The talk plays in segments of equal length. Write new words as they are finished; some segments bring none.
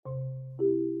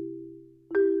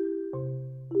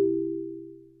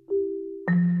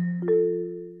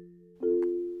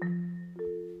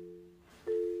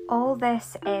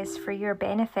this is for your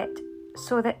benefit,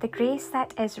 so that the grace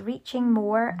that is reaching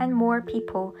more and more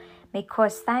people may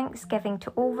cause thanksgiving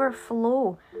to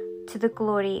overflow to the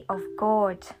glory of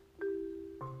God.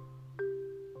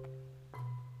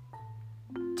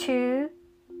 2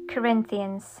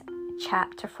 Corinthians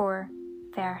chapter 4,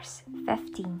 verse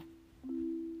 15.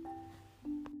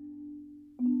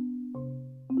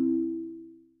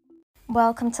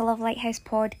 Welcome to Love Lighthouse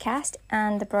Podcast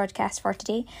and the broadcast for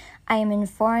today. I am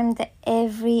informed that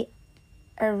every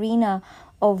arena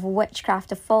of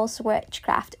witchcraft, of false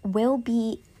witchcraft, will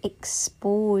be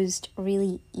exposed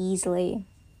really easily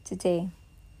today.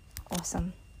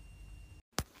 Awesome.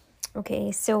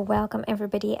 Okay, so welcome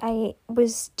everybody. I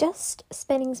was just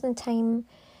spending some time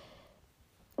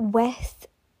with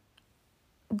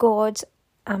God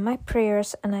and my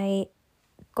prayers, and I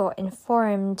got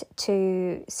informed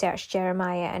to search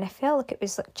Jeremiah, and I felt like it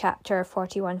was like chapter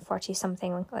 41, 40,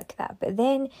 something like that. But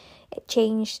then it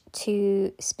changed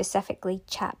to specifically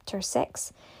chapter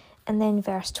 6 and then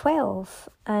verse 12.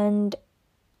 And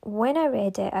when I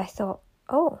read it, I thought,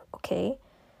 oh, okay.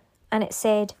 And it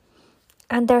said,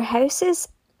 "And their houses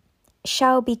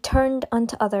shall be turned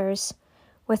unto others,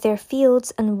 with their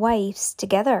fields and wives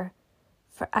together.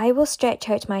 For I will stretch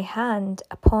out my hand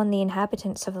upon the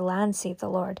inhabitants of the land, save the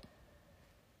Lord."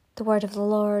 The word of the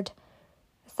Lord.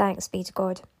 Thanks be to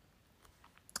God.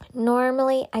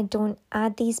 Normally, I don't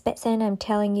add these bits in. I'm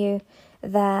telling you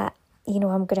that,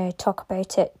 I'm going to talk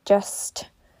about it. Just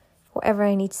whatever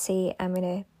I need to say, I'm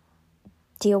going to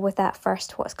deal with that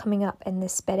first, what's coming up in the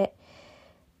spirit.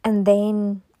 And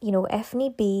then, if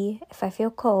need be, if I feel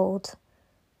called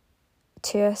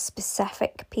to a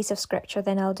specific piece of scripture,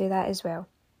 then I'll do that as well.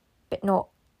 But not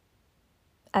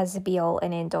as the be-all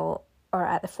and end-all or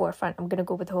at the forefront. I'm going to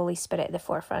go with the Holy Spirit at the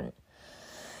forefront.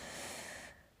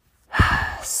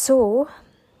 So,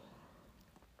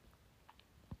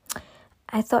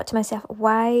 I thought to myself,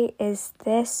 why is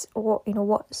this,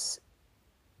 what's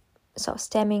sort of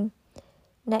stemming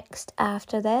next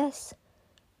after this?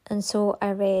 And so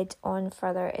I read on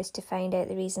further as to find out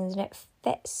the reasons, and it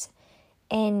fits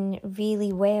in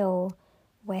really well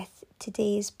with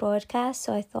today's broadcast.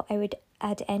 So I thought I would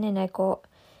add it in, and I got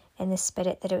in the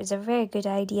spirit that it was a very good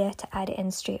idea to add it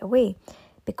in straight away.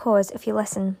 Because if you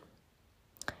listen,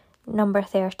 number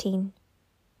 13.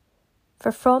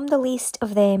 "For from the least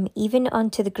of them, even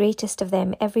unto the greatest of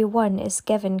them, every one is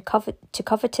given to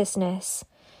covetousness.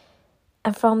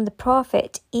 And from the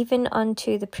prophet, even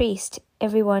unto the priest,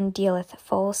 every one dealeth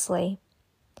falsely.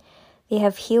 They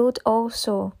have healed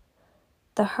also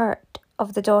the hurt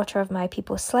of the daughter of my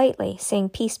people slightly, saying,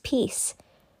 Peace, peace,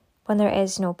 when there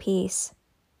is no peace.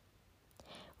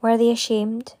 Were they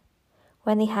ashamed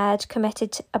when they had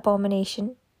committed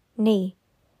abomination? Nay,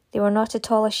 they were not at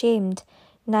all ashamed,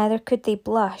 neither could they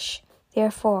blush.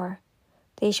 Therefore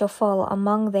they shall fall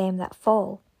among them that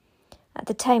fall. At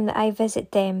the time that I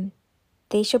visit them,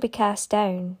 they shall be cast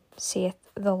down, saith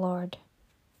the Lord.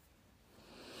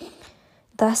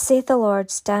 Thus saith the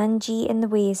Lord, Stand ye in the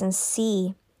ways, and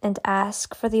see, and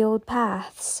ask for the old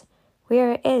paths,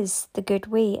 where is the good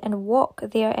way, and walk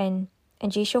therein,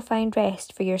 and ye shall find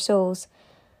rest for your souls.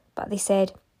 But they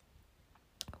said,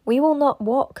 We will not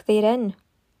walk therein.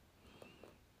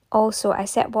 Also I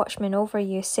set watchmen over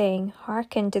you, saying,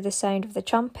 Hearken to the sound of the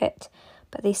trumpet.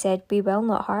 But they said, We will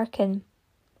not hearken.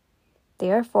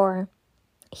 Therefore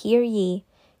hear ye,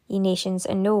 ye nations,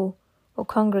 and know, O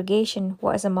congregation,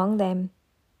 what is among them.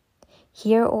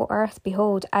 Hear, O earth,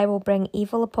 behold, I will bring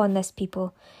evil upon this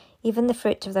people, even the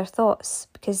fruit of their thoughts,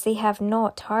 because they have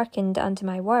not hearkened unto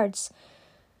my words,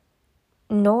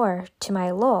 nor to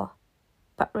my law,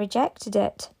 but rejected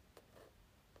it.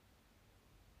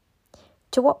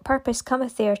 To what purpose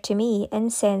cometh there to me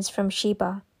incense from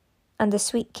Sheba, and the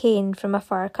sweet cane from a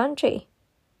far country?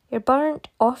 Your burnt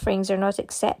offerings are not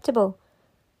acceptable,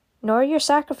 nor your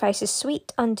sacrifices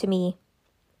sweet unto me.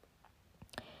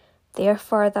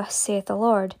 Therefore thus saith the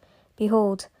Lord,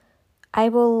 Behold, I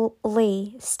will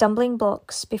lay stumbling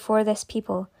blocks before this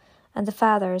people, and the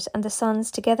fathers and the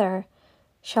sons together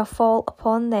shall fall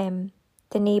upon them.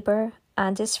 The neighbour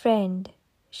and his friend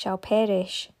shall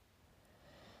perish.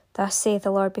 Thus saith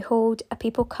the Lord, Behold, a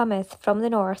people cometh from the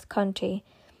north country,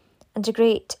 and a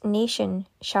great nation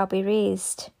shall be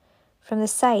raised from the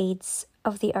sides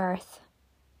of the earth.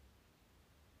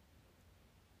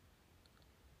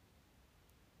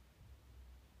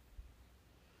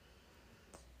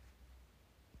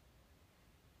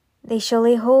 They shall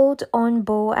lay hold on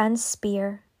bow and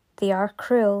spear. They are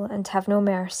cruel and have no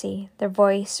mercy. Their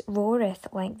voice roareth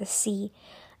like the sea,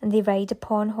 and they ride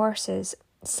upon horses,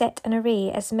 set in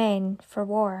array as men for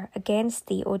war against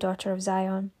thee, O daughter of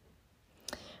Zion.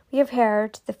 We have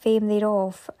heard the fame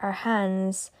thereof, our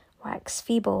hands wax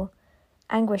feeble,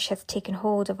 anguish hath taken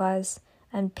hold of us,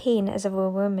 and pain as of a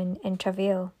woman in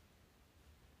travail.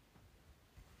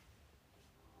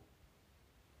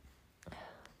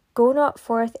 Go not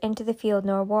forth into the field,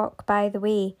 nor walk by the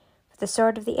way, for the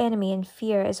sword of the enemy and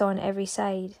fear is on every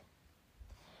side.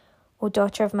 O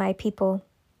daughter of my people,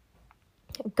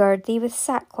 gird thee with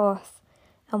sackcloth,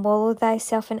 and wallow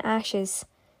thyself in ashes.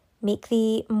 Make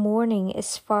thee mourning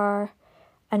as for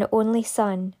an only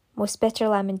son, most bitter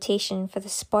lamentation, for the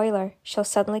spoiler shall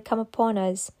suddenly come upon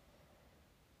us.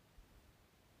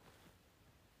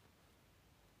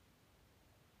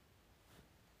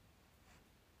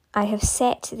 I have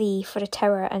set thee for a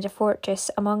tower and a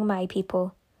fortress among my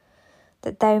people,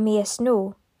 that thou mayest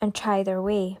know and try their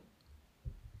way.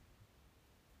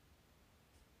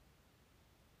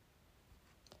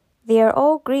 They are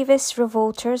all grievous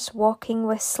revolters, walking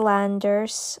with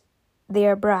slanders. They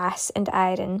are brass and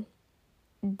iron.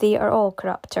 They are all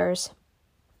corrupters.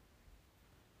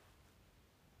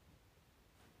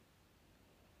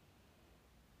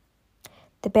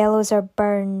 The bellows are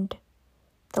burned.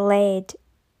 The lead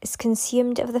is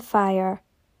consumed of the fire.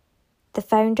 The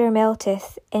founder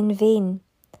melteth in vain,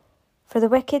 for the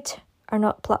wicked are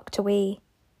not plucked away.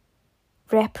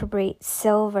 Reprobate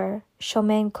silver shall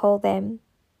men call them,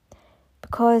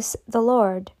 because the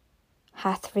Lord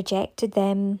hath rejected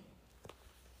them.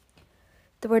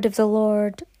 The word of the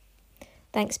Lord.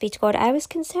 Thanks be to God. I was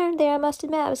concerned there, I must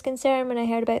admit. I was concerned when I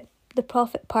heard about the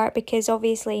prophet part, because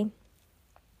obviously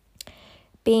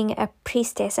being a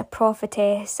priestess, a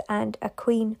prophetess, and a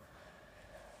queen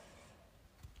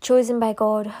chosen by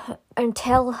God,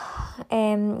 until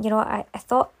I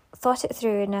thought it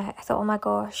through, and I thought, oh my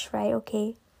gosh, right,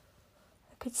 okay,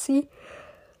 I could see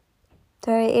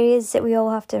there are areas that we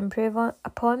all have to improve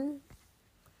upon.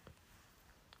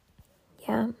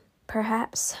 Yeah,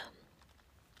 perhaps.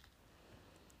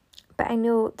 But I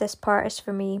know this part is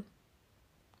for me.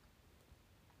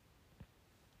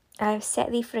 I have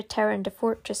set thee for a tower and a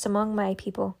fortress among my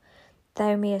people,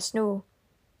 thou mayest know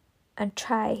and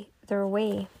try their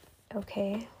way.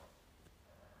 Okay.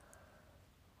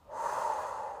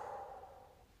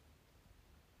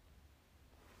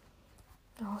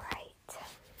 All right.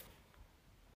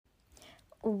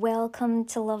 Welcome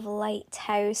to Love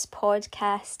Lighthouse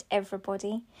podcast,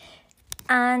 everybody.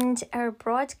 And our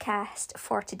broadcast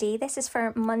for today, this is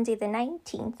for Monday the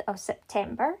 19th of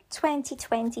September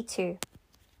 2022.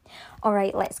 All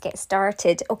right, let's get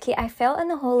started. Okay, I felt in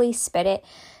the Holy Spirit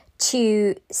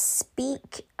to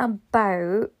speak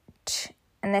about,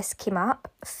 and this came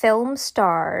up, film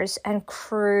stars and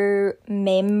crew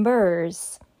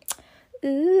members.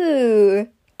 Ooh.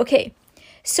 Okay,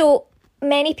 so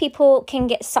many people can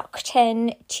get sucked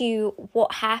in to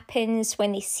what happens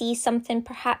when they see something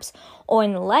perhaps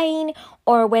online,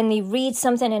 or when they read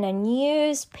something in a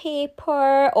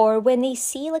newspaper, or when they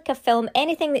see like a film,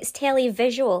 anything that's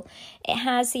televisual. It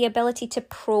has the ability to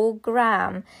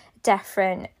program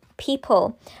different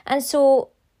people. And so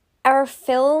our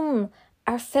film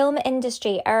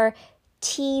industry, our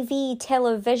TV,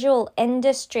 televisual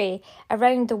industry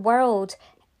around the world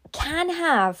can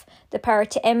have the power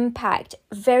to impact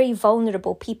very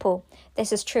vulnerable people.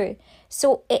 This is true.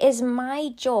 So it is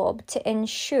my job to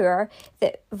ensure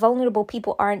that vulnerable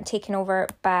people aren't taken over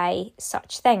by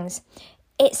such things.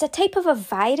 It's a type of a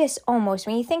virus almost.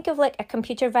 When you think of like a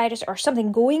computer virus or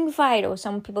something going viral,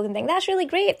 some people can think, that's really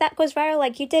great if that goes viral,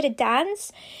 like you did a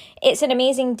dance. It's an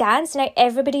amazing dance. Now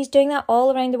everybody's doing that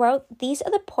all around the world. These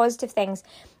are the positive things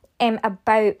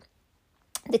about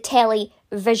the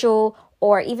televisual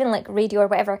or even like radio or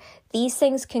whatever. These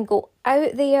things can go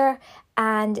out there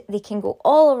and they can go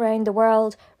all around the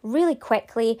world really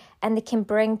quickly, and they can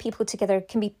bring people together. It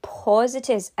can be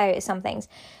positives out of some things.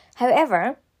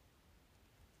 However,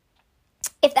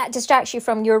 if that distracts you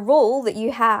from your role that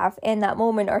you have in that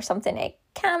moment or something, it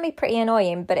can be pretty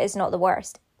annoying, but it's not the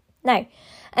worst. Now,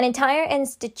 an entire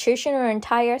institution or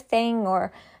entire thing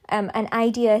or an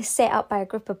idea set up by a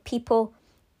group of people,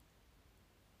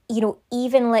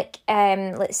 even like,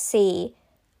 let's say,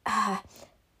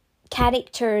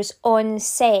 characters on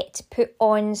set, put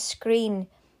on screen,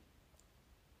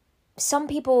 some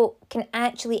people can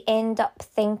actually end up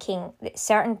thinking that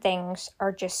certain things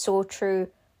are just so true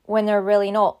when they're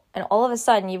really not. And all of a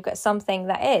sudden you've got something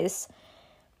that is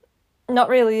not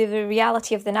really the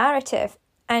reality of the narrative.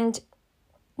 And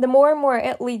the more and more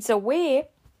it leads away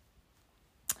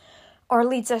or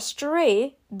leads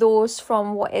astray those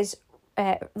from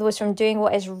doing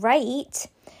what is right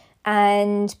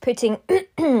and putting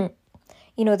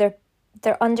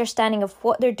their understanding of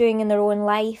what they're doing in their own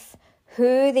life,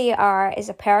 who they are as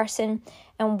a person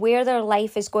and where their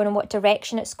life is going and what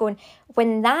direction it's going,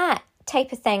 when that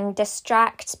type of thing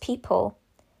distracts people,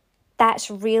 that's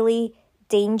really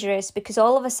dangerous, because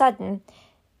all of a sudden,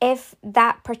 if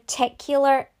that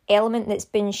particular element that's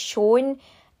been shown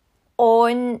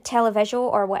on television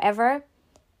or whatever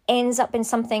ends up in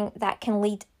something that can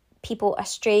lead people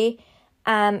astray,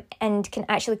 and can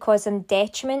actually cause them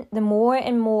detriment, the more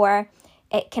and more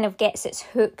it kind of gets its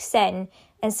hooks in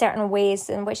certain ways,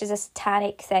 and which is a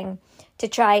satanic thing, to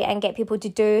try and get people to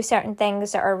do certain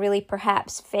things that are really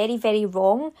perhaps very, very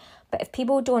wrong. But if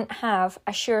people don't have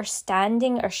a sure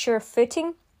standing or sure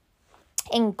footing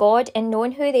in God and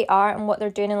knowing who they are and what they're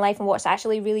doing in life and what's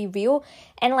actually really real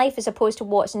in life as opposed to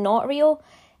what's not real,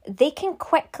 they can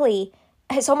quickly,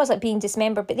 it's almost like being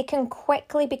dismembered, but they can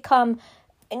quickly become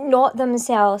not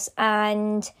themselves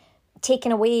and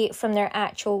taken away from their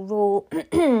actual role,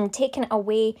 taken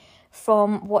away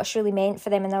from what's really meant for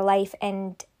them in their life,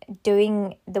 and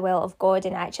doing the will of God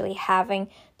and actually having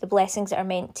the blessings that are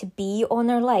meant to be on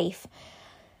their life.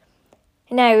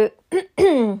 Now,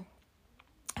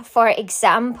 for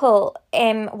example,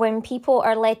 when people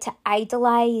are led to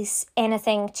idolize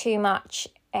anything too much,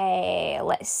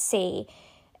 let's say,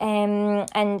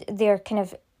 and they're kind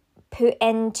of put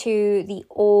into the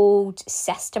old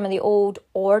system or the old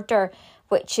order,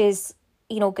 which is,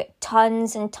 got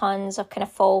tons and tons of kind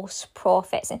of false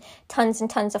prophets and tons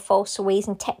of false ways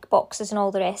and tick boxes and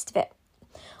all the rest of it.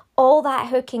 All that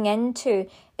hooking into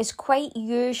is quite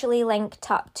usually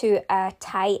linked up to a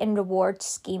tie and reward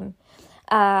scheme.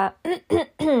 And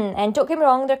don't get me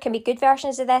wrong, there can be good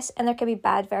versions of this and there can be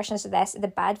bad versions of this. The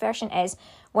bad version is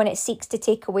when it seeks to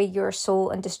take away your soul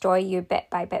and destroy you bit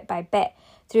by bit by bit,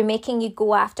 through making you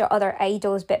go after other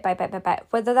idols bit by bit by bit,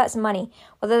 whether that's money,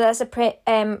 whether that's a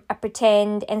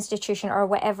pretend institution or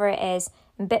whatever it is,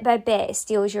 and bit by bit it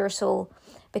steals your soul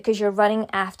because you're running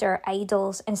after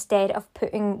idols instead of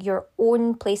putting your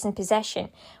own place and position,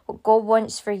 what God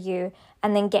wants for you,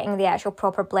 and then getting the actual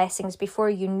proper blessings. Before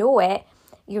you know it,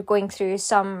 you're going through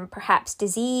some perhaps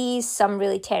disease, some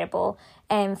really terrible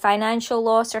financial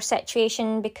loss or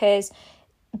situation, because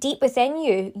deep within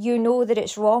you, you know that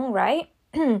it's wrong, right?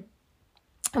 And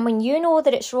when you know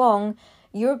that it's wrong,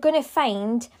 you're going to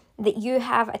find that you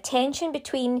have a tension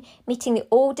between meeting the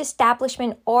old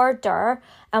establishment order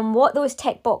and what those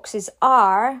tick boxes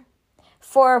are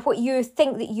for what you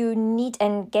think that you need,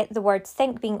 and get the word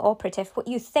think being operative, what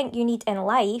you think you need in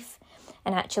life,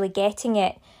 and actually getting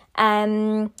it,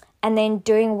 and then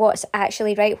doing what's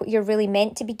actually right, what you're really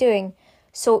meant to be doing.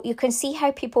 So you can see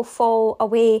how people fall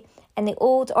away in the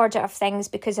old order of things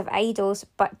because of idols,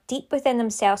 but deep within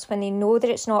themselves, when they know that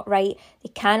it's not right, they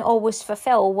can't always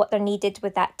fulfill what they're needed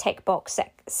with that tick box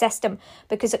system,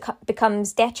 because it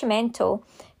becomes detrimental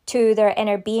to their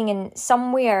inner being, and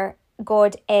somewhere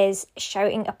God is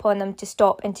shouting upon them to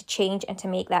stop and to change and to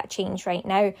make that change right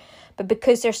now. But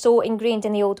because they're so ingrained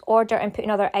in the old order and putting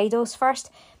other idols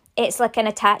first, it's like an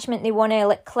attachment. They want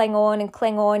to cling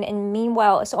on, and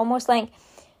meanwhile it's almost like,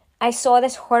 I saw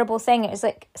this horrible thing. It was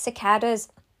like cicadas.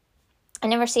 I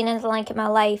never seen anything like it in my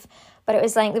life, but it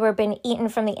was like they were being eaten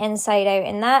from the inside out.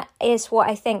 And that is what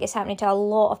I think is happening to a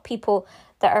lot of people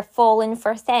that are falling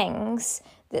for things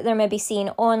that they're maybe seeing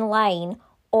online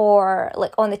or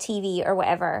like on the TV or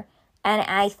whatever. And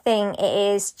I think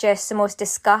it is just the most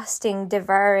disgusting,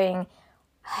 devouring,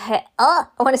 I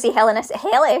want to say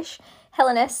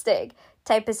Hellenistic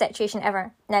type of situation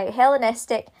ever. Now,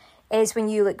 Hellenistic is when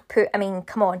you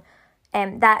come on,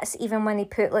 that's even when they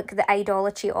put the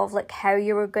idolatry of how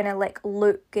you were gonna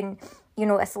look, and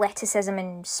athleticism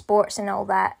and sports and all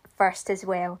that first as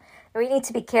well. We need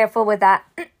to be careful with that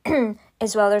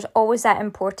as well. There's always that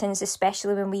importance,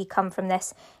 especially when we come from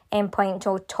this point,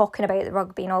 talking about the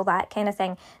rugby and all that kind of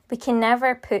thing. We can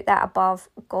never put that above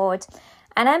God.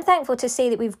 And I'm thankful to say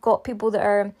that we've got people that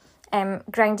are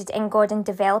grounded in God and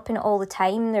developing all the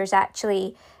time. There's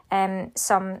actually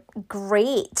some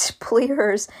great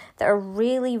players that are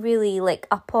really, really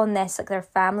up on this, their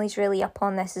family's really up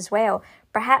on this as well.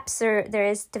 Perhaps there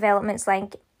is developments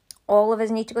all of us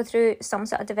need to go through some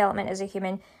sort of development as a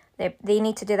human. They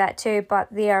need to do that too, but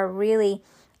they are really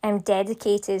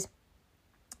dedicated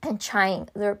and trying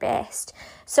their best.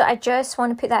 So I just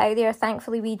want to put that out there.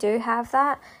 Thankfully we do have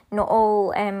that. Not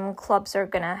all clubs are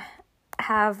going to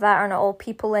have that, or not all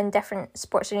people in different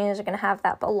sports arenas are going to have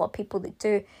that, but a lot of people that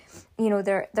do,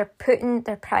 they're putting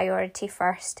their priority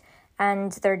first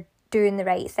and they're doing the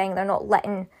right thing. They're not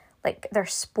letting their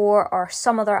sport or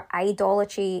some other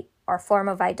idolatry or form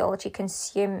of idolatry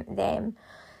consume them.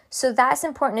 So that's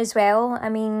important as well. I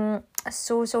mean,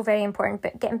 so very important.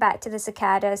 But getting back to the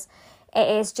cicadas, It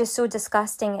is just so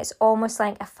disgusting. It's almost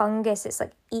like a fungus. It's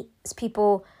like eats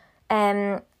people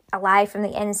alive from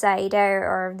the inside out,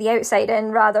 or the outside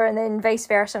in rather, and then vice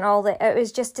versa and all that. It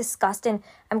was just disgusting.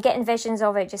 I'm getting visions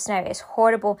of it just now. It's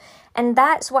horrible. And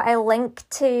that's what I link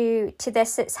to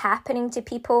this that's happening to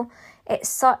people. It's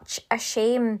such a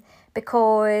shame,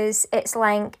 because it's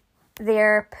like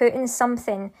they're putting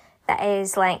something that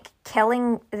is like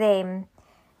killing them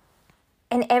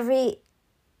in every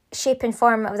shape and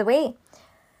form of the way.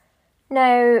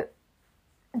 Now,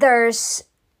 there's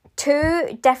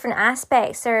two different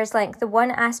aspects. There's like the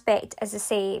one aspect, as I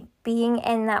say, being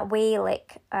in that way,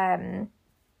 like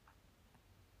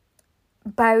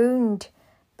bound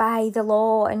by the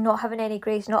law and not having any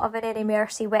grace, not having any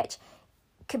mercy, which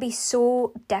could be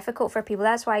so difficult for people.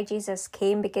 That's why Jesus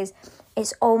came, because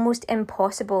it's almost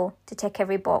impossible to tick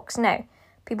every box. Now,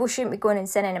 people shouldn't be going and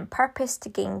sinning on purpose to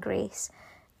gain grace.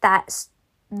 That's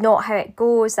not how it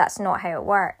goes. That's not how it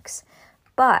works.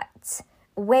 But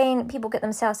when people get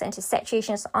themselves into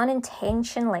situations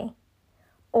unintentionally,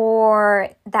 or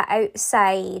that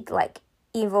outside like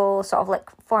evil sort of like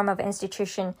form of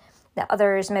institution that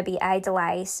others maybe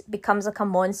idolize becomes like a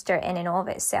monster in and of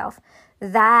itself,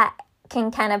 that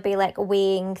can kind of be like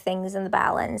weighing things in the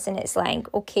balance, and it's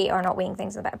like, okay, or not weighing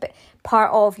things in the balance, but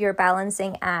part of your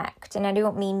balancing act. And I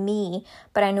don't mean me,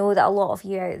 but I know that a lot of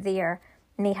you out there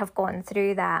may have gone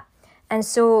through that. And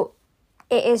so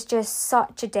it is just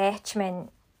such a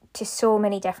detriment to so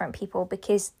many different people,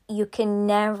 because you can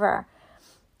never,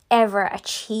 ever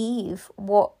achieve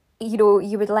what,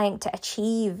 you would like to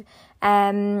achieve.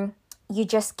 You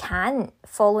just can't,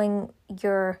 following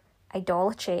your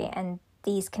idolatry and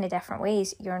these kind of different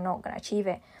ways. You're not going to achieve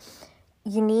it.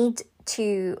 You need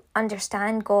to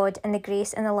understand God and the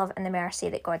grace and the love and the mercy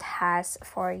that God has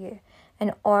for you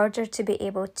in order to be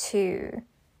able to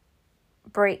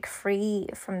break free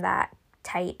from that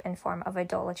type and form of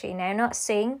idolatry. Now, I'm not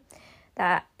saying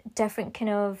that different kind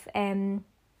of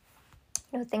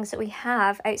things that we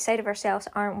have outside of ourselves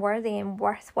aren't worthy and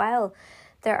worthwhile.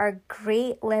 There are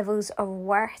great levels of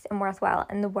worth and worthwhile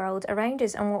in the world around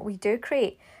us and what we do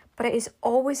create. But it is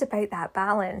always about that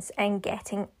balance and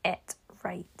getting it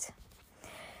right.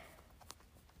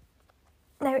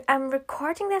 Now, I'm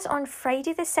recording this on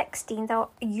Friday the 16th. I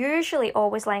usually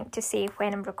always like to say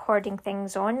when I'm recording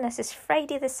things on. This is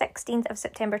Friday the 16th of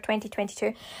September 2022.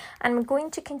 And I'm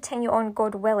going to continue on,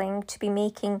 God willing, to be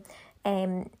making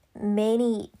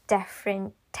many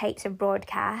different types of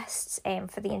broadcasts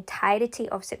for the entirety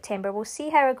of September. We'll see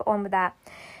how I go on with that.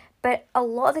 But a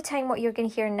lot of the time what you're going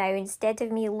to hear now, instead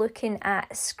of me looking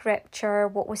at scripture,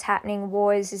 what was happening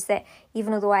is that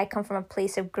even though I come from a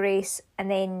place of grace and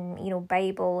then,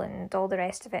 Bible and all the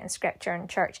rest of it and scripture and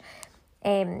church,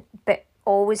 but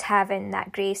always having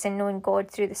that grace and knowing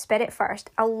God through the Spirit first,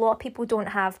 a lot of people don't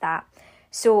have that.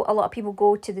 So a lot of people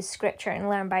go to the scripture and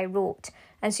learn by rote.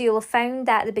 And so you'll have found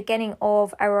that at the beginning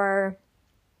of our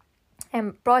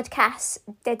broadcasts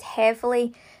did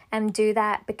heavily do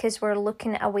that, because we're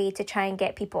looking at a way to try and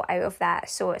get people out of that.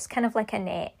 So it's kind of like a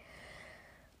net.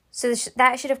 So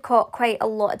that should have caught quite a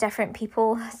lot of different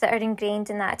people that are ingrained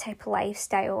in that type of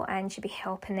lifestyle and should be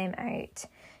helping them out.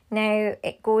 Now,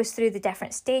 it goes through the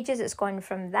different stages. It's gone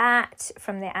from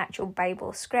the actual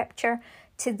Bible scripture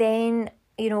to then,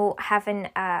 having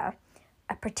a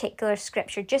particular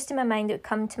scripture just in my mind that would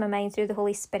come to my mind through the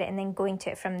Holy Spirit and then going to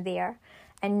it from there.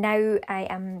 And now I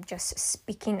am just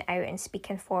speaking out and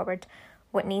speaking forward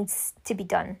what needs to be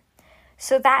done.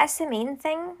 So that is the main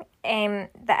thing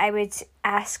that I would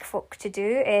ask folk to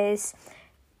do is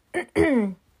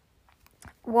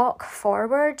walk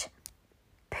forward,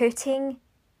 putting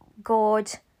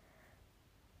God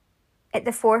at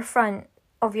the forefront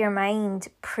of your mind,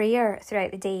 prayer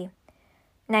throughout the day.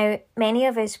 Now, many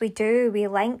of us, we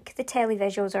like the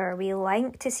televisuals, or we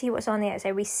like to see what's on the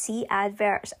outside. We see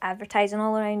advertising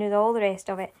all around us, all the rest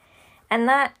of it. And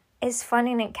that is fun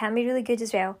and it can be really good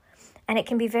as well. And it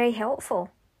can be very helpful.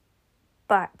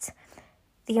 But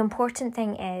the important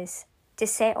thing is to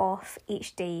set off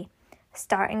each day,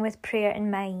 starting with prayer in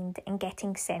mind and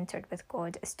getting centred with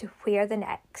God as to where the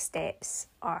next steps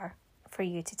are for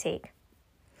you to take,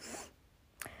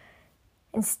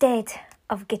 instead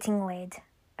of getting led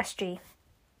astray.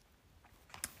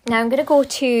 Now I'm going to go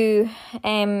to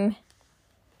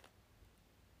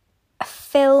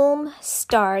film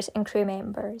stars and crew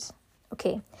members.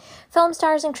 Okay, film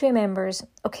stars and crew members.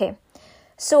 Okay,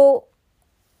 so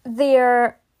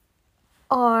there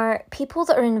are people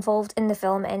that are involved in the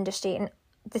film industry, and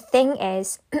the thing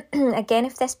is, again,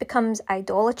 if this becomes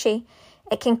idolatry,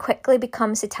 it can quickly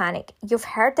become satanic. You've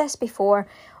heard this before.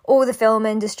 Oh, the film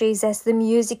industry is this, the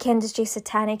music industry is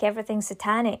satanic, everything's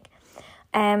satanic.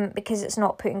 Because it's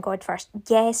not putting God first.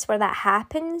 Yes, where that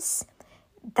happens,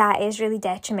 that is really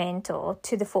detrimental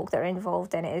to the folk that are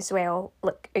involved in it as well,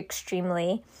 like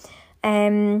extremely.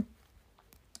 But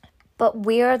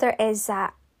where there is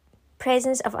that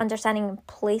presence of understanding and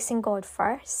placing God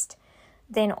first,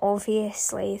 then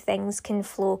obviously things can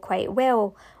flow quite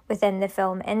well within the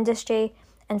film industry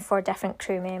and for different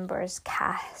crew members,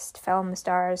 cast, film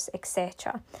stars,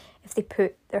 etc. If they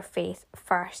put their faith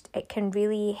first, it can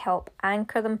really help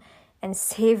anchor them and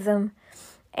save them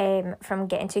from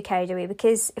getting too carried away.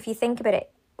 Because if you think about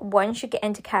it, once you get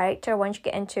into character, once you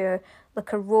get into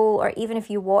like a role, or even if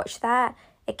you watch that,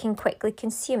 it can quickly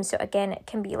consume. So again, it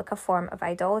can be like a form of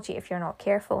idolatry if you're not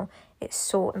careful. It's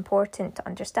so important to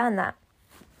understand that.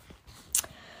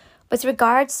 With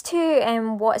regards to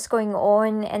what's going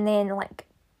on, and then like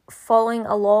following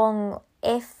along,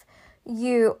 if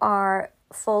you are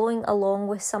following along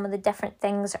with some of the different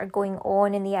things that are going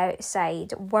on in the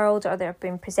outside world, or they're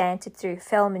being presented through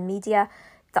film and media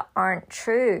that aren't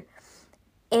true,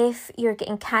 if you're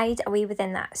getting carried away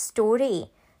within that story,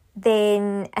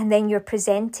 then you're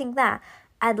presenting that,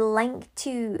 I'd like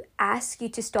to ask you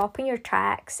to stop in your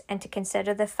tracks and to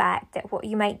consider the fact that what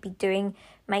you might be doing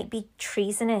might be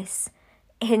treasonous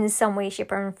in some way,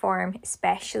 shape or form,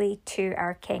 especially to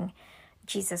our King,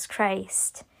 Jesus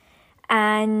Christ.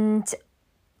 And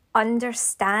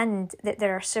understand that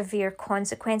there are severe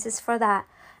consequences for that.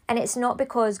 And it's not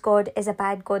because God is a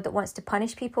bad God that wants to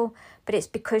punish people, but it's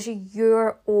because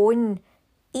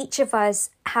each of us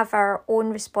have our own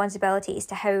responsibility as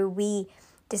to how we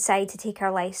decide to take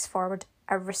our lives forward,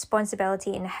 our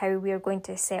responsibility in how we are going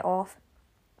to set off.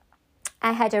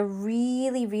 I had a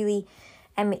really, really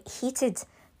heated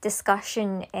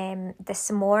discussion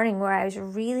this morning where I was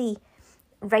really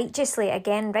righteously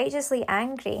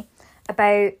angry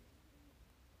about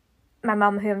my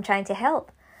mum, who I'm trying to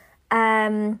help.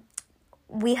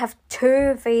 We have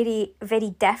two very, very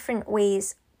different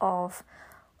ways of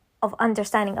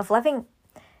understanding of living.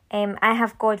 I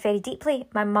have God very deeply.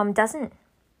 My mum doesn't.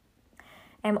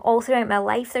 All throughout my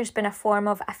life, there's been a form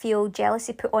of, I feel,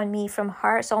 jealousy put on me from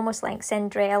her. It's almost like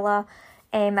Cinderella.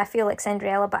 I feel like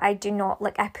Cinderella, but I do not,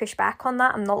 I push back on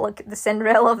that. I'm not like the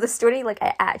Cinderella of the story.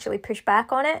 I actually push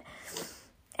back on it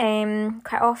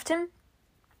quite often.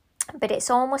 But it's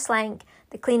almost like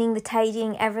the cleaning, the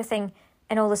tidying, everything,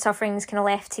 and all the sufferings kind of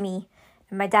left to me.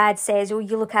 And my dad says, oh,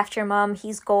 you look after your mum,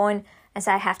 he's gone, and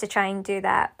so I have to try and do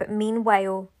that. But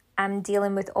meanwhile, I'm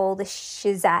dealing with all the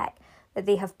shizak that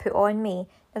they have put on me.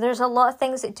 Now, there's a lot of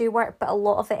things that do work, but a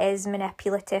lot of it is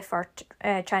manipulative, or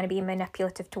trying to be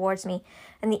manipulative towards me.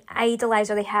 And they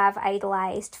have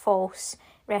idolised false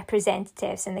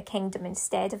representatives in the kingdom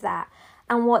instead of that.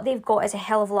 And what they've got is a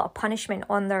hell of a lot of punishment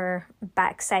on their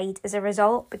backside as a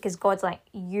result, because God's like,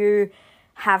 you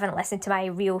haven't listened to my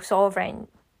real sovereign.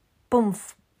 Boom,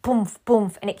 boom,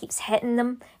 boom. And it keeps hitting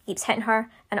them, keeps hitting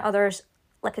her and others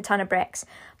like a ton of bricks.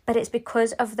 But it's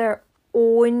because of their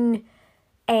own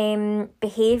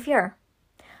behaviour.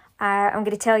 I'm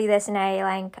going to tell you this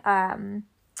now,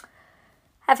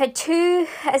 I've had two,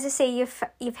 as I say,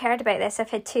 you've heard about this, I've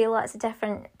had lots of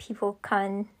different people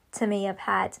come to me. I've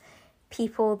had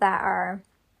people that are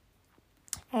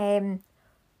from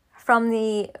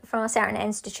a certain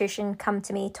institution come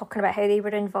to me talking about how they were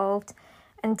involved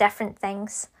in different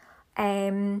things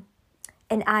in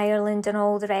Ireland and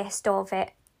all the rest of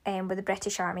it with the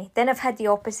British Army. Then I've had the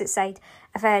opposite side.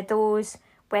 I've had those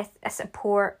with a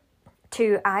support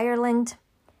to Ireland,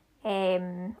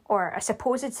 or a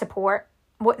supposed support,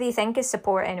 what they think is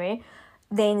support anyway,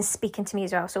 then speaking to me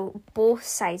as well. So both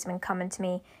sides have been coming to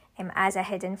me as I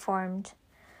had informed.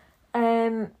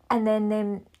 And then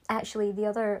them actually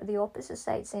the opposite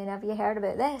side saying, have you heard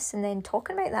about this? And then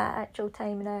talking about that actual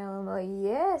time in Ireland. I'm like,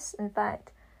 yes, in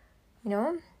fact,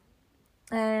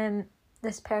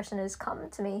 this person has come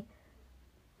to me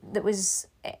that was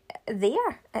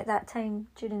there at that time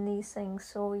during these things.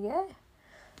 So yeah.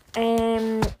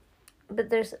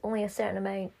 But there's only a certain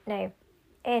amount now.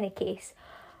 Any case,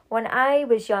 when I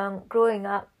was young, growing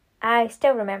up, I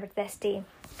still remember to this day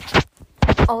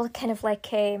all kind of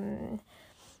the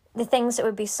things that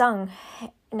would be sung.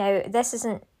 Now, this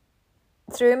isn't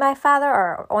through my father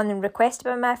or on the request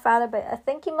by my father, but I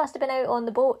think he must have been out on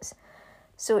the boats.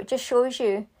 So it just shows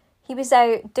you he was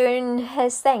out doing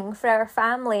his thing for our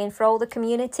family and for all the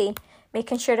community,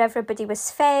 making sure everybody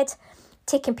was fed,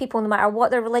 taking people no matter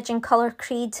what their religion, colour,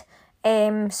 creed,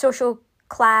 social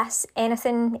class,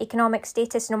 anything, economic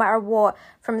status, no matter what,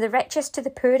 from the richest to the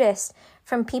poorest,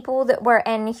 from people that were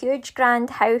in huge grand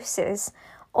houses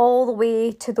all the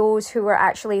way to those who were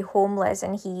actually homeless,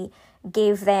 and he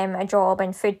gave them a job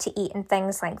and food to eat and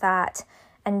things like that,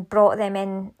 and brought them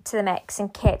into the mix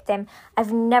and kept them.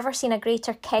 I've never seen a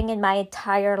greater king in my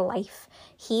entire life.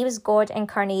 He was God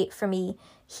incarnate for me.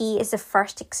 He is the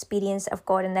first experience of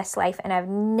God in this life, and I've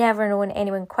never known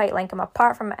anyone quite like him.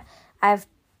 Apart from it, I've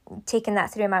taken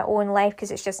that through my own life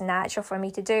because it's just natural for me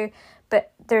to do,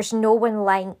 but there's no one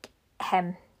like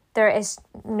him. There is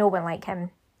no one like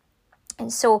him.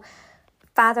 And so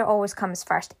Father always comes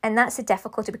first, and that's the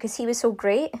difficulty, because he was so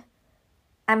great.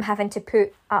 I'm having to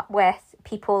put up with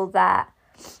people that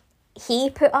he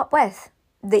put up with,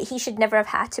 that he should never have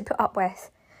had to put up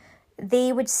with.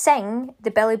 They would sing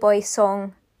the Billy Boy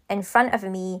song in front of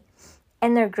me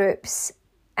in their groups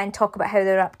and talk about how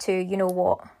they're up to you know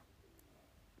what.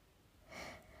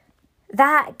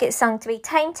 That gets sung to me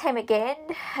time again,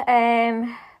 and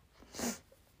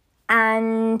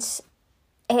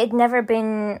it had never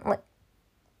been like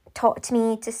taught to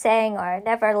me to sing, or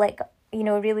never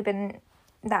really been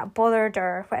that bothered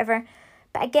or whatever.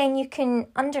 But again, you can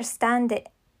understand it,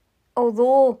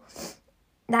 although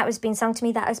that was being sung to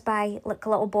me, that was by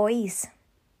little boys.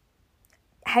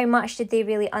 How much did they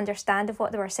really understand of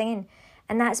what they were singing?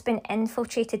 And that's been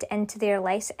infiltrated into their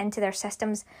lives, into their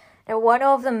systems. Now, one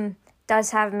of them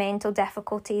does have mental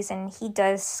difficulties, and he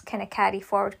does kind of carry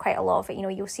forward quite a lot of it.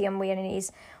 You'll see him wearing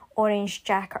his orange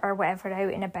jacket or whatever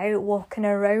out and about, walking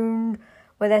around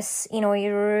with this, he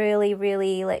really,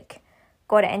 really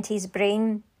got it into his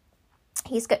brain.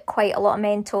 He's got quite a lot of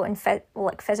mental and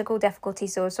physical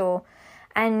difficulties also.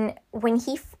 And when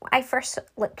I first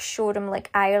showed him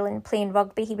Ireland playing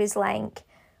rugby, he was like,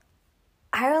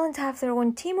 Ireland have their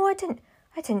own team? Oh, I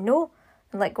didn't know.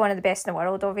 And one of the best in the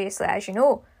world, obviously, as you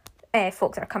know,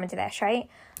 folk that are coming to this, right?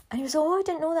 And he was, oh, I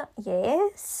didn't know that.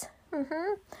 Yes.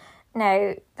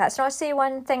 Now, that's not to say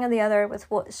one thing or the other with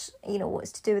what's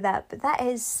to do with that, but that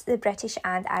is the British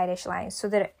and Irish line. So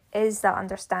there is that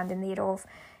understanding thereof,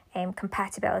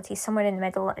 compatibility, somewhere in the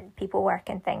middle, and people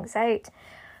working things out.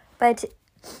 But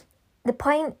the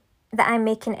point that I'm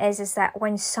making is that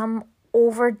when some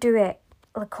overdo it,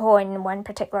 on one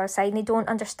particular side, and they don't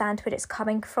understand where it's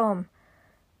coming from.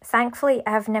 Thankfully,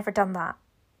 I've never done that.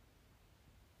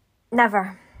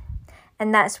 Never.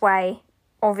 And that's why,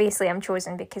 obviously, I'm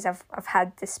chosen, because I've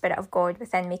had the Spirit of God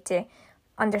within me to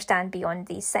understand beyond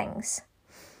these things.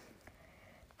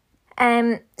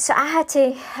 So I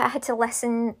had to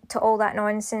listen to all that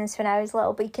nonsense when I was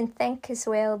little, but you can think as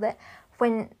well that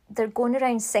when they're going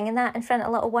around singing that in front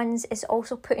of little ones, it's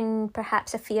also putting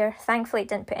perhaps a fear. Thankfully, it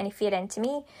didn't put any fear into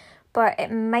me, but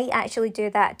it might actually do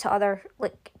that to other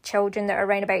children that are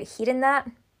around about hearing that.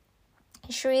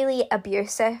 It's really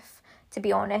abusive, to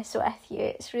be honest with you.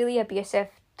 It's really abusive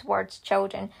towards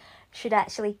children. Should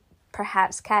actually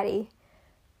perhaps carry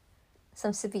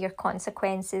some severe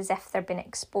consequences if they're being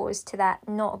exposed to that.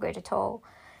 Not good at all.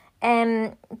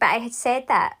 But I had said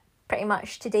that pretty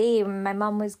much today when my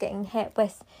mum was getting hit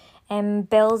with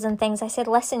bills and things. I said,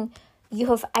 listen, you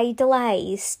have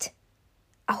idolised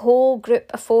a whole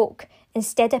group of folk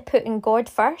instead of putting God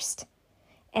first,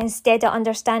 instead of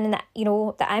understanding that,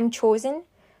 that I'm chosen,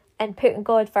 and putting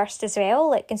God first as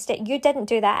well. Instead, you didn't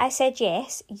do that. I said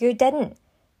yes, you didn't.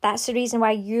 That's the reason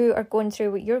why you are going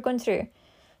through what you're going through.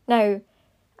 Now,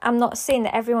 I'm not saying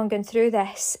that everyone going through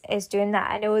this is doing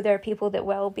that. I know there are people that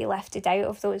will be lifted out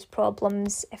of those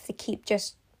problems if they keep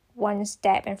just one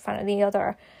step in front of the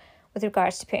other with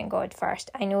regards to putting God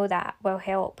first. I know that will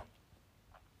help.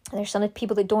 There's some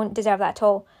people that don't deserve that at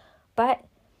all. And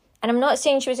I'm not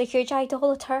saying she was a huge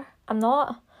idolater. I'm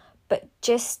not. But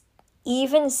just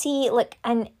even see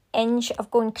an inch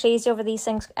of going crazy over these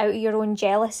things out of your own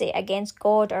jealousy against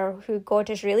God or who God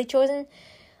has really chosen.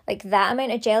 That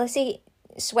amount of jealousy,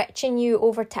 switching you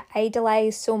over to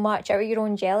idolise so much out of your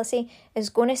own jealousy, is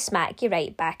going to smack you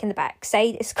right back in the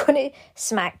backside. It's going to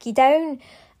smack you down.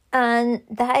 And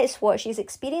that is what she's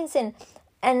experiencing.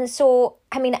 And so,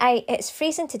 it's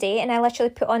freezing today, and I literally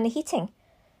put on the heating.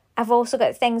 I've also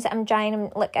got things that I'm drying.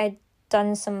 I'd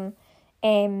done some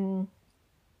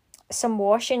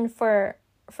washing for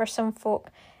some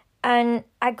folk, and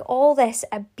I got all this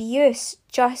abuse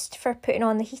just for putting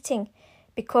on the heating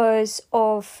because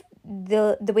of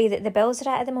the way that the bills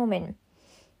are at the moment.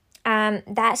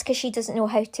 That's because she doesn't know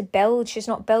how to build. She's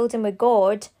not building with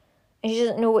God, and she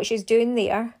doesn't know what she's doing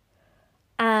there.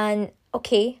 And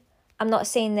okay, I'm not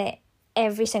saying that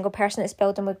every single person that's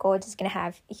building with God is going to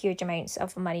have huge amounts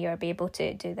of money or be able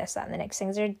to do this, that, and the next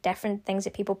things. There are different things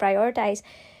that people prioritise.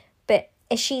 But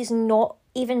if she's not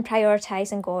even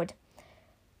prioritising God,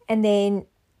 and then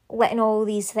letting all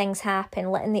these things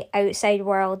happen, letting the outside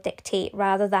world dictate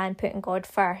rather than putting God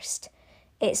first,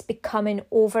 it's becoming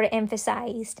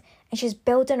overemphasised. And she's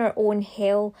building her own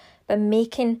hell by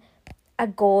making a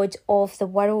god of the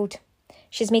world.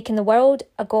 She's making the world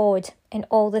a god and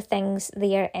all the things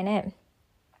there in it,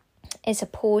 as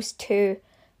opposed to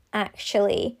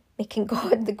actually making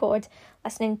God the God,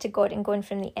 listening to God and going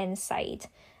from the inside,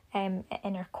 in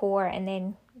her core and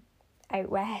then out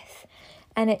with.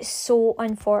 And it's so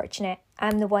unfortunate.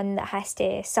 I'm the one that has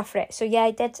to suffer it. So yeah,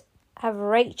 I did have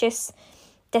righteous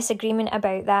disagreement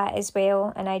about that as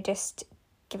well, and I just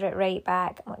give it right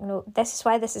back. I'm like, no, this is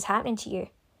why this is happening to you.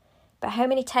 But how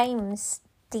many times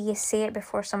do you say it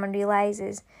before someone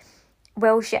realises,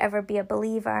 will she ever be a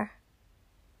believer?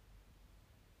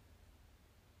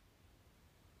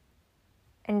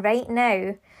 And right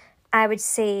now, I would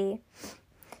say,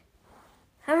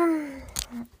 I'd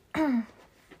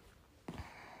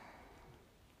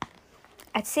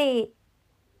say,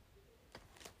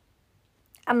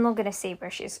 I'm not going to say where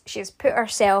she's put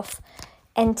herself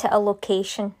into a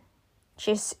location.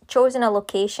 She's chosen a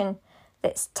location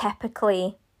that's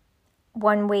typically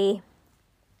one way,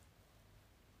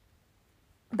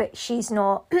 but she's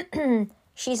not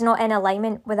she's not in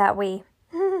alignment with that way.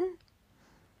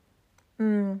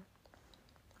 Now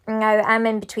I'm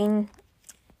in between,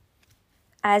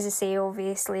 as I say,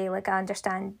 obviously, like I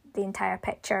understand the entire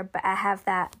picture, but I have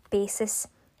that basis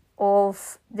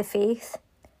of the faith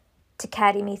to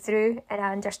carry me through, and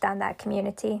I understand that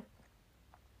community.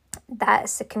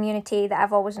 That's the community that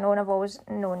I've always known. I've always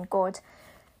known God.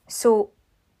 So,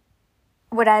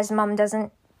 whereas Mum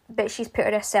doesn't, but she's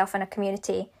put herself in a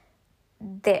community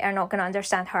that are not going to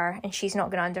understand her, and she's not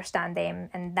going to understand them,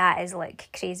 and that is like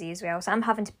crazy as well. So I'm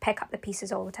having to pick up the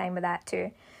pieces all the time with that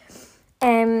too.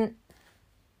 And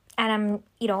I'm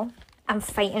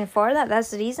fighting for that. That's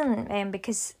the reason,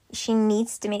 because she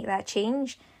needs to make that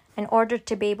change in order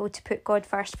to be able to put God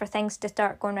first, for things to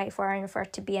start going right for her, and for her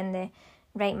to be in the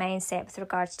right mindset with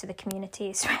regards to the community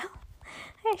as well.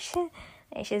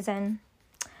 She's in.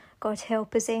 God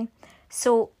help us, eh?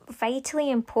 So vitally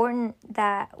important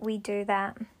that we do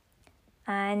that,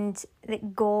 and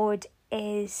that God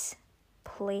is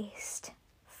placed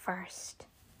first.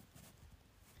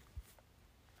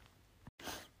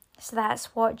 So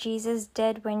that's what Jesus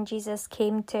did when Jesus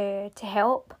came to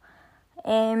help.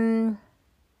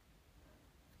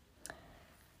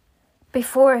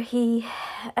 Before he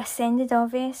ascended,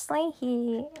 obviously,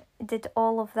 he did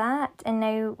all of that, and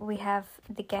now we have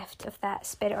the gift of that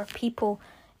Spirit, or people.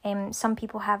 Some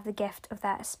people have the gift of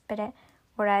that Spirit,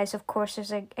 whereas, of course,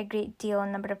 there's a great deal, a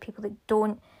number of people that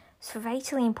don't. So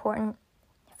vitally important,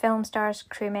 film stars,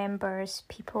 crew members,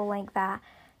 people like that,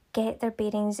 get their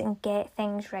bearings and get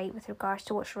things right with regards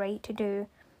to what's right to do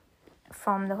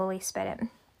from the Holy Spirit,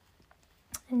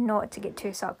 and not to get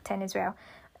too sucked in as well.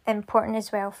 Important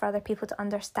as well for other people to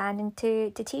understand and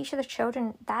to teach their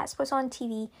children that's what's on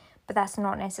TV, but that's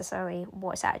not necessarily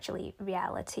what's actually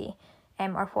reality,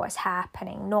 or what's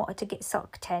happening, not to get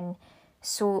sucked in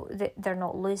so that they're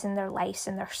not losing their lives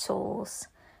and their souls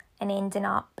and ending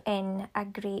up in a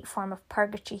great form of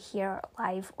purgatory here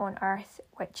live on earth,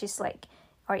 which is like,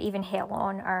 or even hell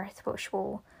on earth, which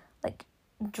will like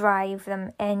drive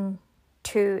them in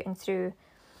to and through.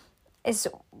 Is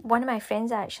one of my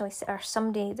friends actually, or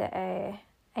somebody that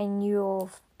I knew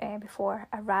of before,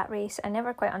 a rat race. I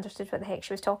never quite understood what the heck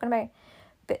she was talking about,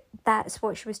 but that's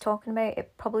what she was talking about.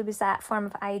 It probably was that form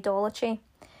of idolatry.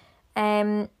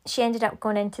 She ended up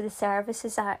going into the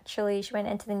services, actually. She went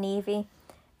into the Navy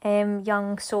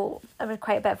young, so there was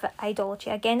quite a bit of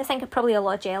idolatry. Again, I think probably a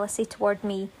lot of jealousy toward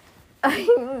me.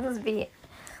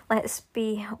 Let's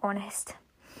be honest.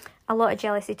 A lot of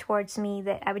jealousy towards me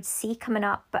that I would see coming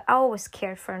up, but I always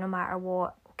cared for her no matter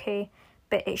what, okay?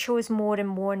 But it shows more and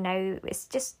more now. It's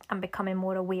just, I'm becoming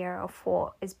more aware of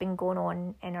what has been going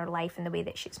on in her life and the way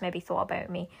that she's maybe thought about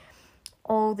me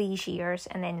all these years,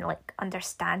 and then like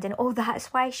understanding, oh, that's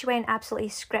why she went absolutely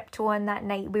scripto on that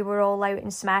night. We were all out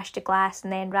and smashed a glass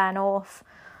and then ran off.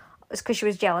 It's because she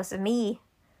was jealous of me.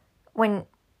 When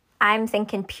I'm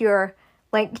thinking pure,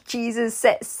 like Jesus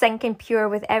sits thinking pure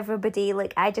with everybody,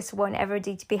 like I just want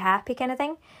everybody to be happy kind of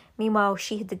thing. Meanwhile,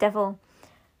 she had the devil.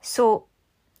 So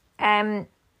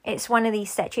it's one of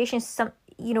these situations. Some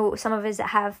of us that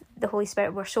have the Holy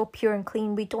Spirit, we're so pure and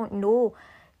clean, we don't know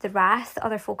the wrath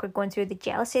other folk are going through, the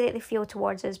jealousy that they feel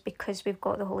towards us because we've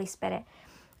got the Holy Spirit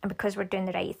and because we're doing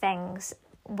the right things.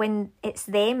 When it's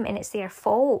them and it's their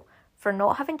fault for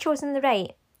not having chosen the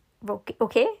right,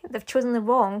 okay, they've chosen the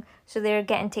wrong, so they're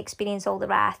getting to experience all the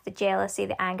wrath, the jealousy,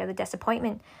 the anger, the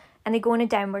disappointment. and they go in a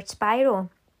downward spiral.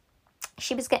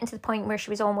 She was getting to the point where she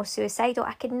was almost suicidal.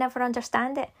 I could never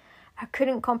understand it. I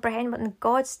couldn't comprehend what in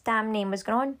God's damn name was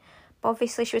going on. But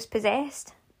obviously she was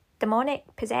possessed,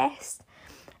 demonic, possessed.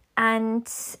 And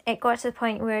it got to the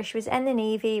point where she was in the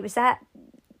Navy.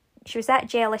 She was that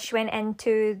jealous, she went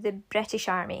into the British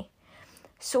Army.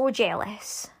 So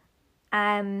jealous.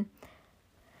 And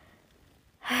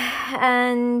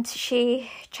she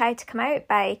tried to come out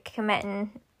by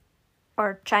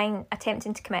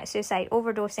attempting to commit suicide,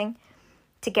 overdosing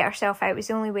to get herself out was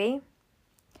the only way.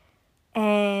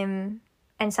 And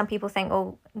some people think,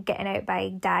 oh, getting out by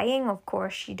dying, of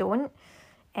course you don't.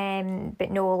 But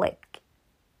no, like,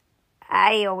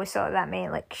 I always thought that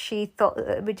meant, like, she thought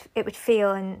that it would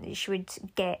fail and she would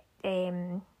get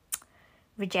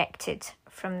rejected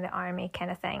from the army kind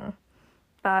of thing.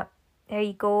 But there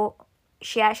you go.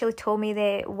 She actually told me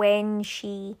that when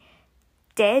she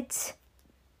did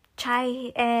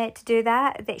try to do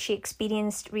that she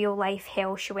experienced real life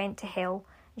hell. She went to hell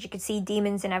and she could see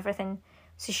demons and everything.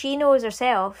 So she knows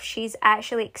herself she's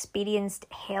actually experienced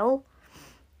hell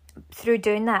through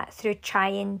doing that, through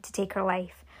trying to take her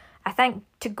life. I thank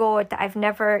to God that I've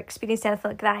never experienced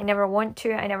anything like that. I never want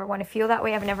to. I never want to feel that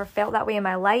way. I've never felt that way in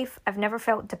my life. I've never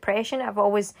felt depression.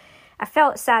 I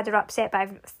felt sad or upset,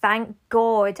 but thank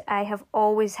God I have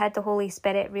always had the Holy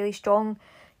Spirit really strong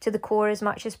to the core as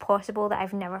much as possible, that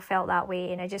I've never felt that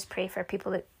way. And I just pray for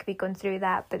people that could be going through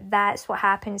that. But that's what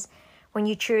happens when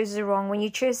you choose the wrong. When you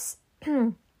choose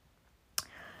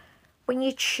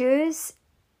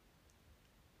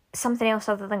something else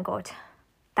other than God,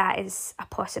 that is a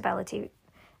possibility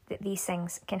that these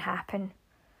things can happen.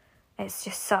 It's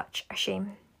just such a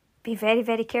shame. Be very,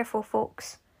 very careful,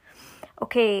 folks.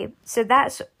 Okay, so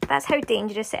that's how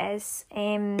dangerous it is.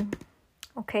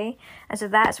 Okay, and so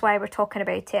that's why we're talking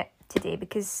about it today,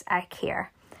 because I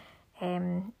care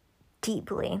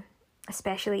deeply,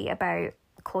 especially about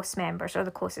close members or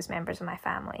the closest members of my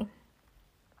family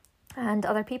and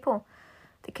other people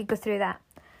that could go through that.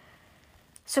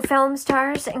 So film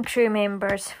stars and crew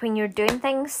members, when you're doing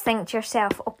things, think to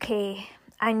yourself, okay,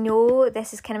 I know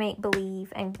this is kind of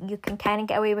make-believe and you can kind of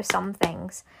get away with some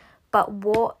things, but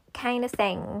what kind of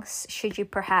things should you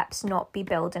perhaps not be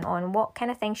building on? What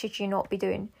kind of things should you not be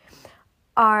doing?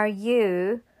 Are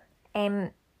you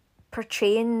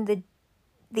portraying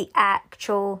the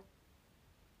actual...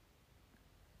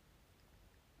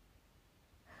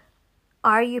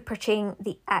 Are you portraying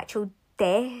the actual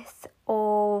death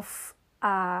of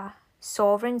a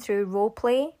sovereign through role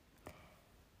play?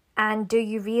 And do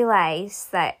you realise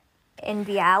that in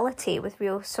reality, with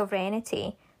real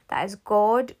sovereignty, that is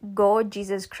God,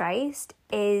 Jesus Christ,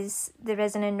 is the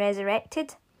risen and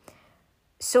resurrected?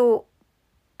 So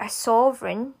a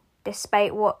sovereign,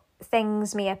 despite what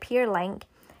things may appear like,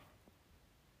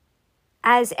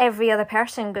 as every other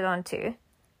person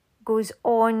goes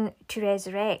on to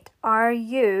resurrect. Are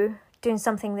you doing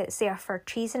something that's therefore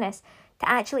treasonous? To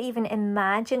actually even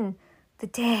imagine the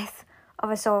death of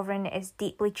a sovereign is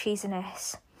deeply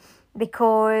treasonous,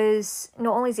 because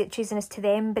not only is it treasonous to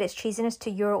them, but it's treasonous to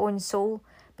your own soul,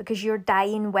 because you're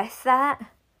dying with that,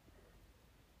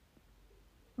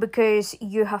 because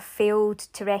you have failed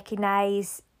to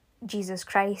recognise Jesus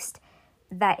Christ,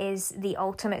 that is the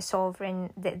ultimate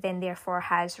sovereign that then therefore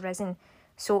has risen.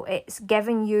 So it's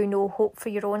given you no hope for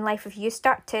your own life. If you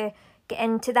start to get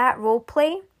into that role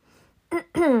play,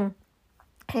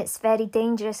 it's very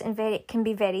dangerous and it can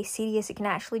be very serious. It can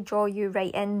actually draw you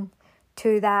right in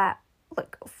to that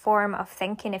form of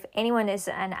thinking. If anyone is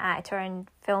an actor in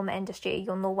film industry,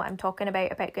 you'll know what I'm talking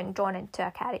about getting drawn into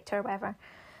a character or whatever.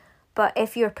 But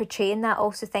if you're portraying that,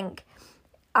 also think,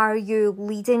 are you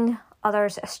leading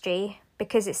others astray?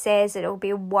 Because it says it'll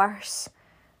be worse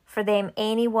for them.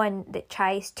 Anyone that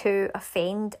tries to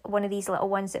offend one of these little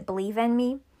ones that believe in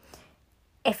me,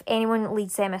 if anyone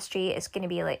leads them astray, it's going to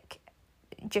be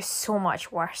just so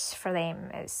much worse for them.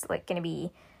 It's going to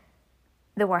be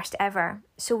the worst ever.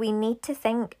 So we need to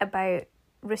think about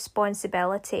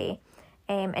responsibility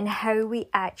and how we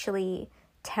actually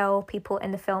tell people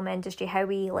in the film industry, how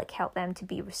we help them to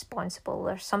be responsible.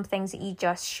 There's some things that you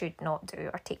just should not do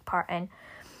or take part in,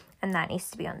 and that needs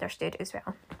to be understood as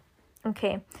well.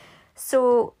 Okay,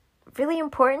 so really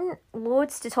important,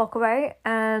 loads to talk about.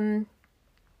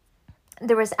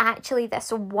 There was actually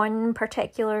this one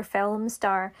particular film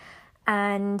star,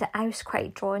 and I was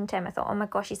quite drawn to him. I thought, oh my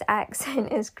gosh, his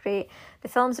accent is great. The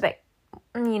film's a bit,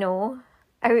 out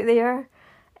there.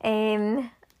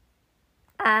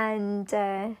 And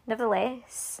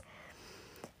nevertheless,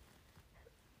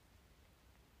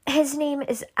 his name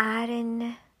is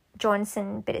Aaron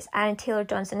Johnson, but it's Aaron Taylor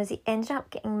Johnson, as he ended up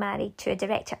getting married to a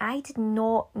director. I did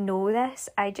not know this.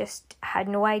 I just had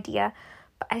no idea.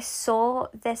 But I saw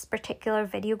this particular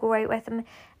video go out with him,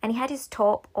 and he had his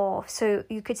top off. So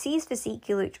you could see his physique.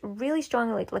 He looked really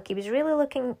strong. Like he was really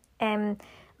looking,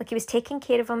 like he was taking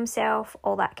care of himself,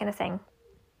 all that kind of thing.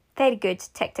 Very good.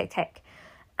 Tick, tick, tick.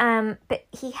 But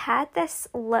he had this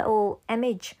little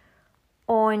image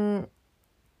on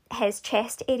his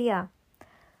chest area,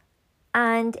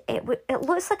 and it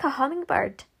looks like a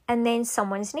hummingbird and then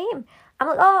someone's name. I'm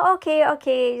like, oh,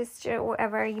 okay, just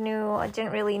whatever, I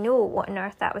didn't really know what on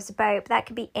earth that was about, but that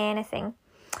could be anything.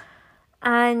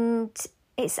 And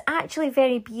it's actually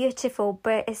very beautiful,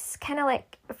 but it's kind of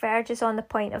like verges on the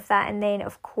point of that, and then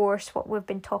of course what we've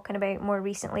been talking about more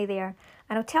recently there,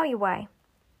 and I'll tell you why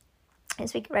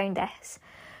as we get around this.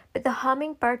 But the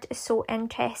hummingbird is so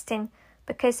interesting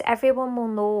because everyone will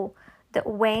know that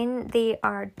when they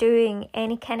are doing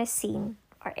any kind of scene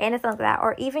or anything like that,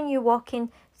 or even you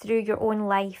walking through your own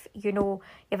life, you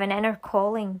have an inner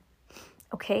calling,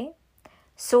 okay?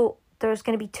 So there's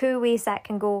going to be two ways that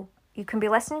can go. You can be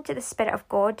listening to the Spirit of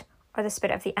God or the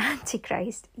spirit of the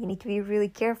Antichrist. You need to be really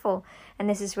careful. And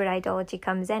this is where idolatry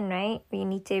comes in, right? You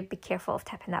need to be careful of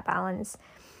tipping that balance.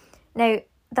 Now,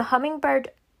 the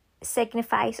hummingbird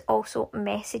signifies also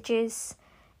messages.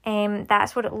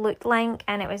 That's what it looked like,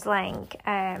 and it was like,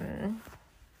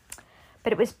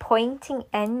 but it was pointing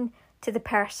in to the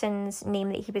person's name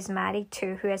that he was married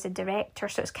to, who is a director.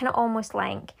 So it's kind of almost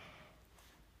like,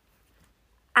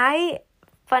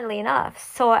 funnily enough,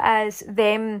 saw it as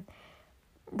them,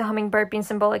 the hummingbird being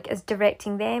symbolic as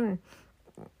directing them,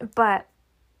 but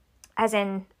as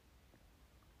in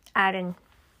Aaron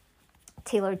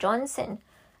Taylor Johnson.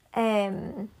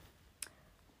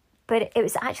 But it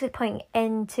was actually pointing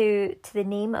into the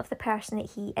name of the person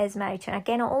that he is married to. And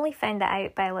again, I only found that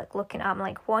out by looking up. I'm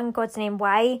like, what in God's name?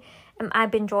 Why am I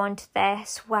been drawn to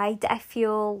this? Why do I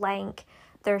feel like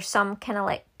there's some kind of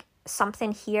like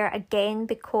something here? Again,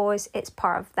 because it's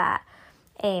part of that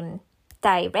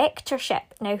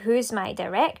directorship. Now, who's my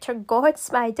director?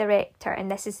 God's my director, and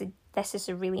this is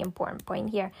a really important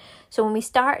point here. So when we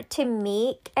start to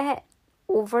make it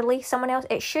overly someone else,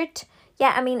 it should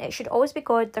always be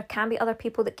God. There can be other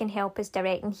people that can help us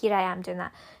direct, and here I am doing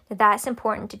that. Now, that's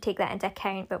important to take that into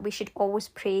account, but we should always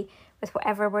pray with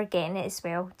whatever we're getting as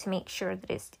well to make sure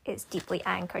that it's deeply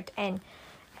anchored in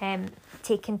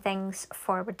taking things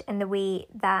forward in the way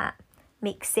that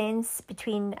makes sense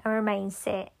between our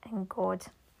mindset and God.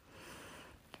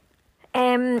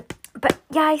 But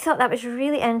yeah, I thought that was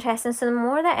really interesting. So the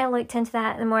more that I looked into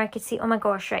that, the more I could see, oh my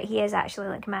gosh, right, he is actually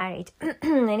like married.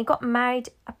 And he got married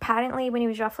apparently when he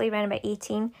was roughly around about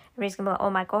 18. Everybody's gonna be like, oh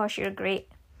my gosh, you're great.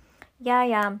 Yeah, I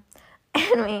am.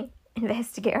 Anyway,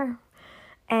 investigator.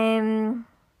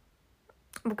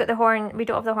 We've got the horn. We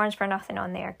don't have the horns for nothing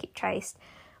on there. Keep Christ.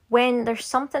 When there's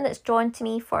something that's drawn to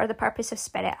me for the purpose of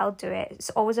spirit, I'll do it. It's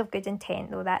always of good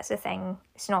intent, though. That's the thing.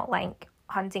 It's not like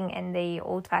hunting in the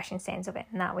old-fashioned sense of it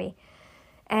in that way.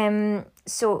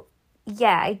 So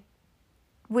yeah, I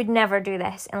would never do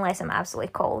this unless I'm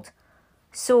absolutely called.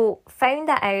 So found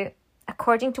that out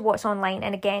according to what's online,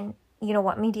 and again, you know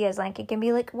what media is like. It can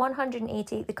be like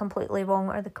 180 the completely wrong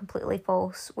or the completely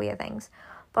false way of things.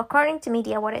 But according to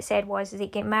media, what it said was they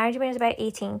get married when he was about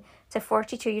 18 to a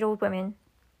 42-year-old woman,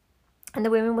 and the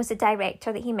woman was the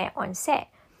director that he met on set,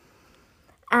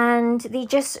 and they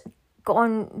just got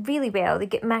on really well. They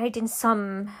get married in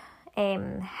some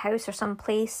house or some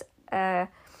place,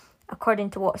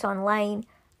 according to what's online,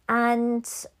 and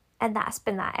that's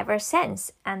been that ever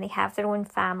since. And they have their own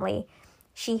family.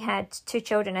 She had 2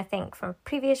 children, I think, from a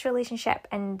previous relationship,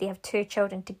 and they have 2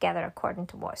 children together according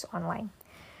to what's online.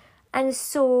 And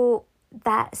so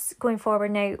that's going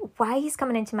forward now. Why he's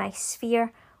coming into my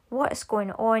sphere, what's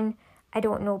going on, I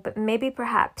don't know, but maybe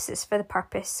perhaps it's for the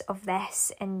purpose of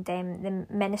this and the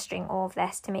ministering of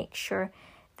this, to make sure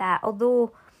that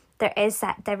although there is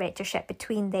that directorship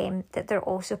between them, that they're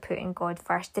also putting God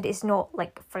first. That it's not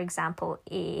like, for example,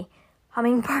 a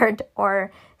hummingbird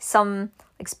or some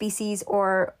like species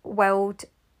or wild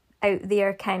out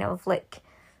there kind of like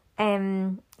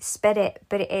spirit,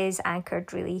 but it is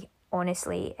anchored really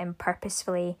honestly and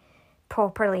purposefully,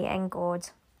 properly in God.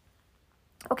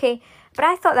 Okay, but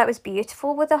I thought that was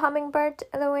beautiful with the hummingbird,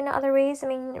 though, in other ways. I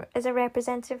mean, as a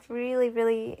representative, really,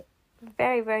 really,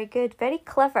 very, very good. Very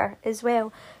clever as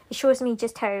well. It shows me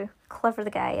just how clever the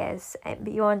guy is,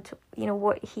 beyond,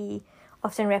 what he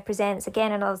often represents.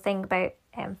 Again, another thing about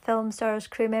film stars,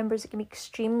 crew members, it can be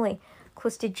extremely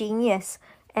close to genius.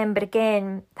 But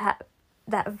again,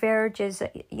 that verges,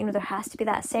 there has to be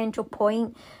that central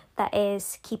point that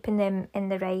is keeping them in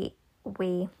the right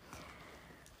way.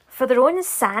 For their own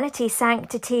sanity,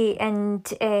 sanctity, and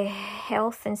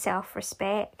health and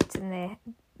self-respect, and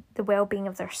the well-being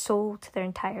of their soul, to their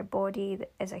entire body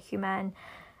as a human.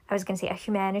 I was going to say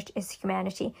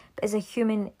humanity, but as a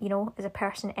human, as a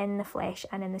person in the flesh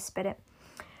and in the spirit.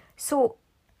 So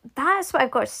that's what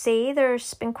I've got to say.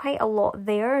 There's been quite a lot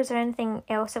there. Is there anything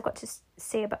else I've got to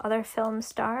say about other film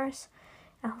stars?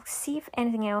 I'll see if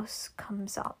anything else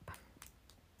comes up.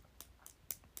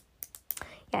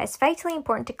 Yeah, it's vitally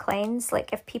important to cleanse.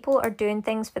 Like, if people are doing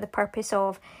things for the purpose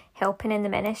of helping in the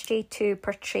ministry to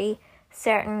portray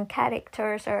certain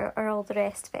characters or all the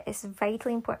rest of it, it's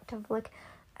vitally important to have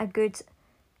a good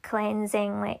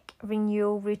cleansing,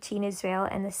 renewal routine as well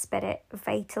in the spirit.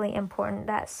 Vitally important.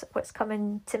 That's what's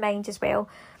coming to mind as well.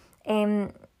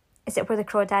 Is it Where the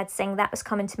Crawdads Sing? That was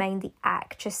coming to mind, the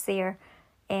actress there.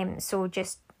 So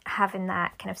just having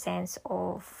that kind of sense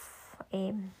of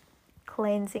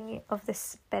cleansing of the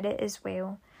spirit as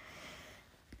well.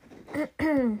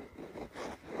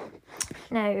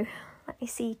 Now, let me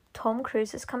see. Tom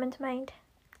Cruise is coming to mind.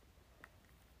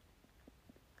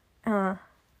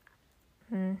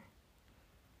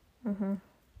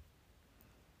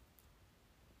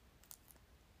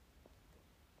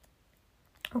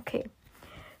 Okay,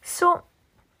 so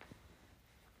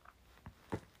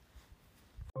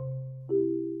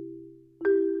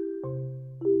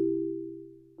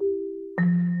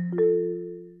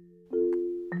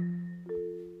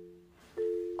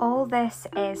all this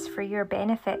is for your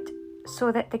benefit,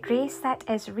 so that the grace that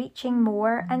is reaching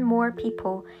more and more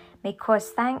people may cause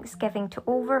thanksgiving to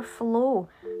overflow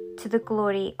to the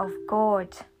glory of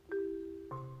God.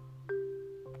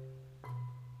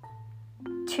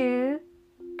 2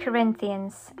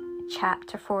 Corinthians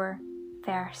chapter 4,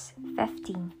 verse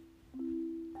 15.